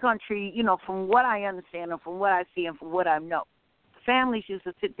 This country, from what I understand and from what I see and from what I know, families used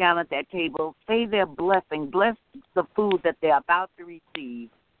to sit down at that table, say their blessing, bless the food that they're about to receive,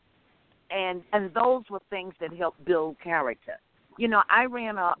 and those were things that helped build character. I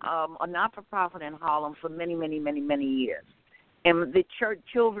ran a not-for-profit in Harlem for many, many, many, many years, and the church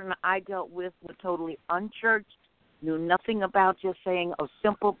children I dealt with were totally unchurched, knew nothing about just saying a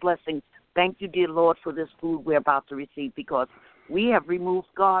simple blessing. Thank you, dear Lord, for this food we're about to receive, because we have removed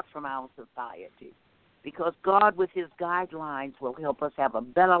God from our society. Because God, with his guidelines, will help us have a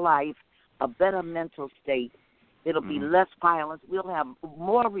better life, a better mental state. It'll be less violence. We'll have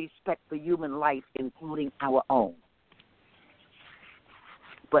more respect for human life, including our own.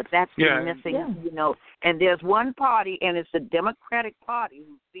 But that's missing, And there's one party, and it's the Democratic Party,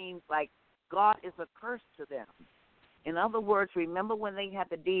 who seems like God is a curse to them. In other words, remember when they had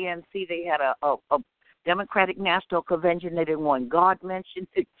the DNC, they had a Democratic National Convention. They didn't want God mentioned,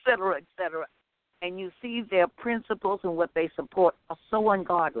 et cetera, et cetera. And you see their principles and what they support are so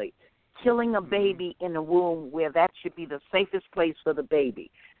ungodly. Killing a baby in a womb where that should be the safest place for the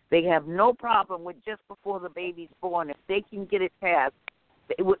baby. They have no problem with just before the baby's born. If they can get it passed,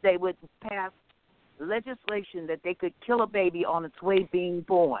 they would pass legislation that they could kill a baby on its way being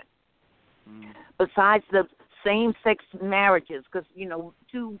born. Besides the same-sex marriages, because,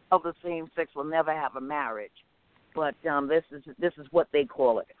 two of the same sex will never have a marriage. But this is what they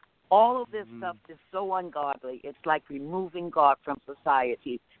call it. All of this stuff is so ungodly. It's like removing God from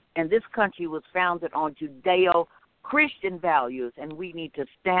society. And this country was founded on Judeo-Christian values, and we need to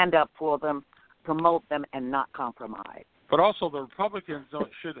stand up for them, promote them, and not compromise. But also the Republicans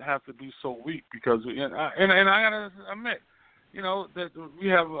shouldn't have to be so weak, because, and I got to admit, that we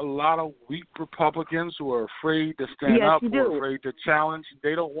have a lot of weak Republicans who are afraid to stand up, who are afraid to challenge.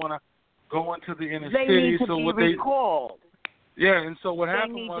 They don't want to go into the inner city. They need to be recalled. Yeah, and so what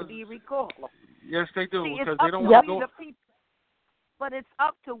happened was... They need to be recalled. Yes, they do, because they don't want to go... But it's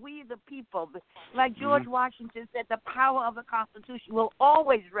up to we the people. Like George Washington said, the power of the Constitution will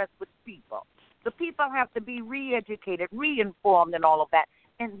always rest with people. The people have to be re-educated, re-informed, and all of that.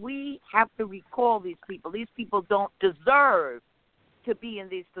 And we have to recall these people. These people don't deserve to be in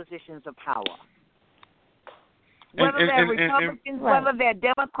these positions of power. Whether they're Republicans, whether they're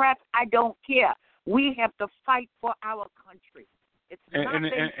Democrats, I don't care. We have to fight for our country. It's not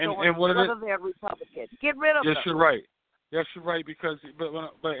based on whether they're Republicans. Get rid of them. Yes, you're right. Yes, you're right, because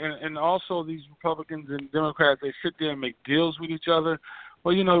and also these Republicans and Democrats, they sit there and make deals with each other.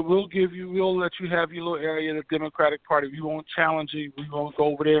 Well, we'll let you have your little area, the Democratic Party. We won't challenge you. We won't go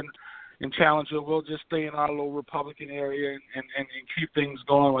over there and challenge you. We'll just stay in our little Republican area and keep things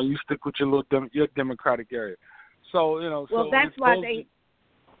going while you stick with your your Democratic area. So, Well, that's why they.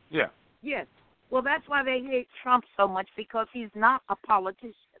 Yeah. Yes. Well, that's why they hate Trump so much, because he's not a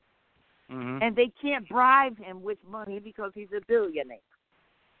politician. Mm-hmm. And they can't bribe him with money because he's a billionaire.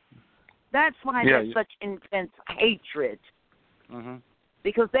 That's why there's such intense hatred. Mm-hmm.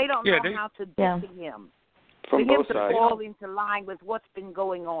 Because they don't know how to get to him. From for him both to sides. fall into line with what's been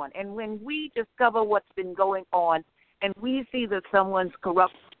going on. And when we discover what's been going on and we see that someone's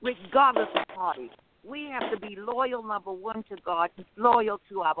corrupt, regardless of party, we have to be loyal, number one, to God, loyal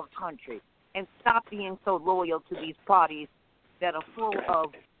to our country, and stop being so loyal to these parties that are full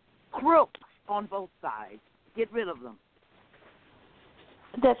of crooks on both sides. Get rid of them.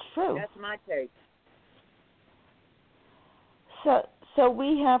 That's true. That's my take. So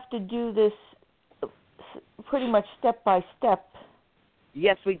we have to do this pretty much step by step.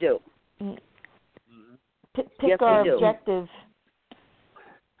 Yes, we do. Pick our objective.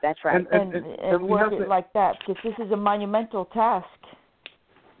 That's right. And work it like that, because this is a monumental task.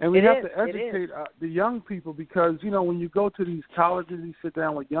 And we have to educate the young people, because, when you go to these colleges, you sit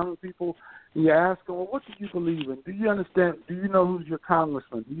down with young people, and you ask them, well, what do you believe in? Do you understand? Do you know who's your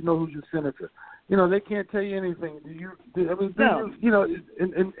congressman? Do you know who's your senator? They can't tell you anything.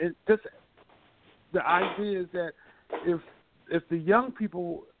 Just the idea is that if the young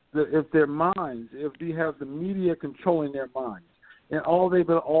people, if their minds, if they have the media controlling their minds, and all they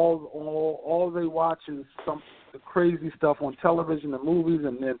watch is some crazy stuff on television and movies,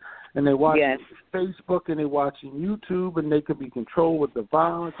 and they watch Facebook, and they watching YouTube, and they could be controlled with the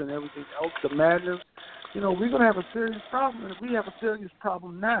violence and everything else, the madness. We're going to have a serious problem, and we have a serious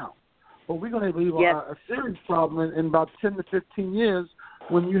problem now. But we're going to have a serious problem in about 10 to 15 years,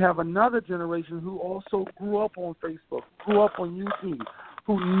 when you have another generation who also grew up on Facebook, grew up on YouTube,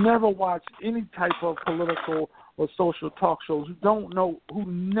 who never watched any type of political or social talk shows, who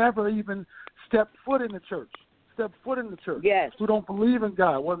never even stepped foot in the church, who don't believe in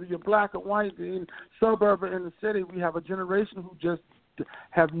God, whether you're black or white, in suburb or in the city. We have a generation who just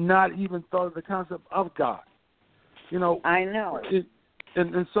have not even thought of the concept of God. I know.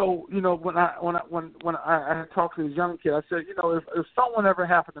 And so, when I talked to this young kid, I said, if someone ever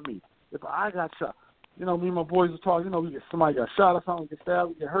happened to me, if I got shot, me and my boys were talking, somebody got shot or something, get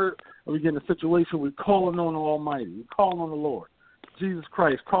stabbed, we get hurt, or we get in a situation, we're calling on the Almighty, we're calling on the Lord, Jesus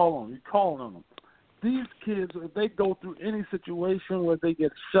Christ, we're calling on them. These kids, if they go through any situation where they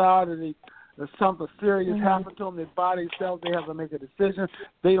get shot or something serious happens to them, their body cells, they have to make a decision.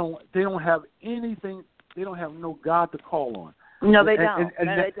 They don't have anything. They don't have no God to call on. No, they don't.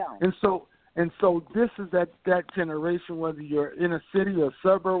 They don't. And so this is that generation, whether you're in a city or a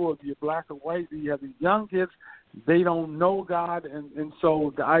suburb, whether you're black or white, you have these young kids, they don't know God, and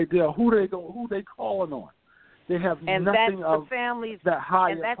so the idea of who they calling on, they have nothing of that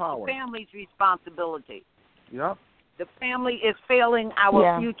higher and that's power. The family's responsibility. Yep. The family is failing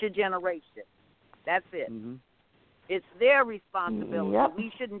our future generation. That's it. Mm-hmm. It's their responsibility. Yep.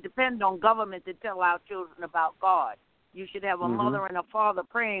 We shouldn't depend on government to tell our children about God. You should have a mother and a father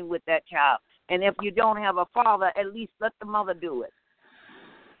praying with that child. And if you don't have a father, at least let the mother do it.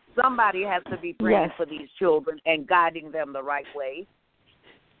 Somebody has to be praying for these children and guiding them the right way.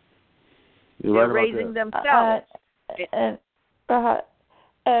 You're They're right raising about themselves.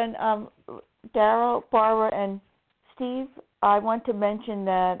 And Daryl, Barbara, and Steve, I want to mention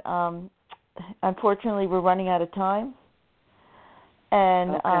that unfortunately we're running out of time.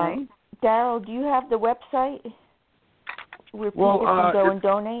 And Daryl, do you have the website where people can go and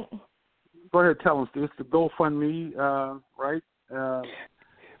donate? Go ahead, tell us. It's the GoFundMe, right? Well,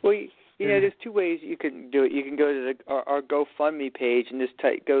 there's two ways you can do it. You can go to our GoFundMe page and just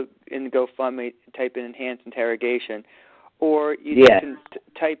go in GoFundMe, type in Enhanced Interrogation, or you can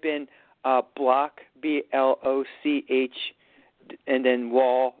type in Block, BLOCH, and then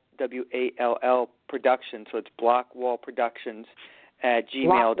Wall, WALL Productions. So it's Block Wall Productions at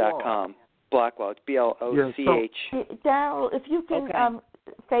gmail.com. Blackwall. It's BLOCH. Daryl, if you can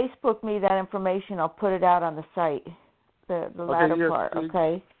Facebook me that information, I'll put it out on the site. The latter part.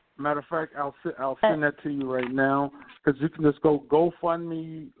 Okay. Matter of fact, I'll send that to you right now, because you can just go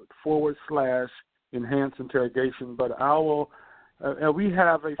GoFundMe / Enhanced Interrogation. But I will. We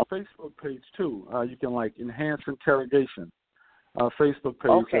have a Facebook page too. You can Enhanced Interrogation. Facebook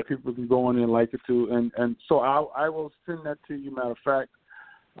page that people can go on and like it too. And so I will send that to you. Matter of fact,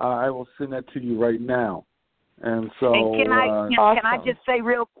 I will send that to you right now. And so, and can I awesome. just say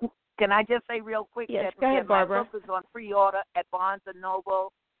real quick Yes, that go ahead, Barbara. my book is on pre-order at Barnes &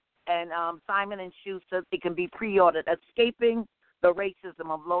 Noble and Simon & Schuster. It can be pre-ordered. Escaping the Racism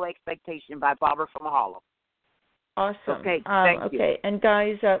of Low Expectation by Barbara from Harlem. Awesome. Okay, thank you. Okay, and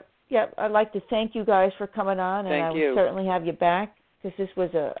guys, I'd like to thank you guys for coming on, and I will certainly have you back because this was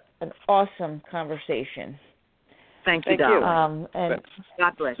an awesome conversation. Thank you, darling. And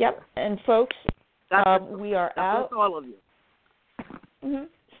God bless you. Yep, and folks, we are out. Bless all of you. Mm-hmm.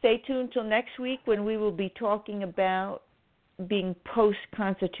 Stay tuned till next week when we will be talking about being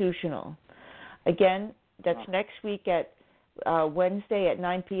post-constitutional. Again, that's next week at Wednesday at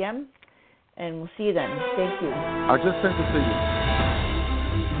 9 p.m., and we'll see you then. Thank you. I just sent it to you.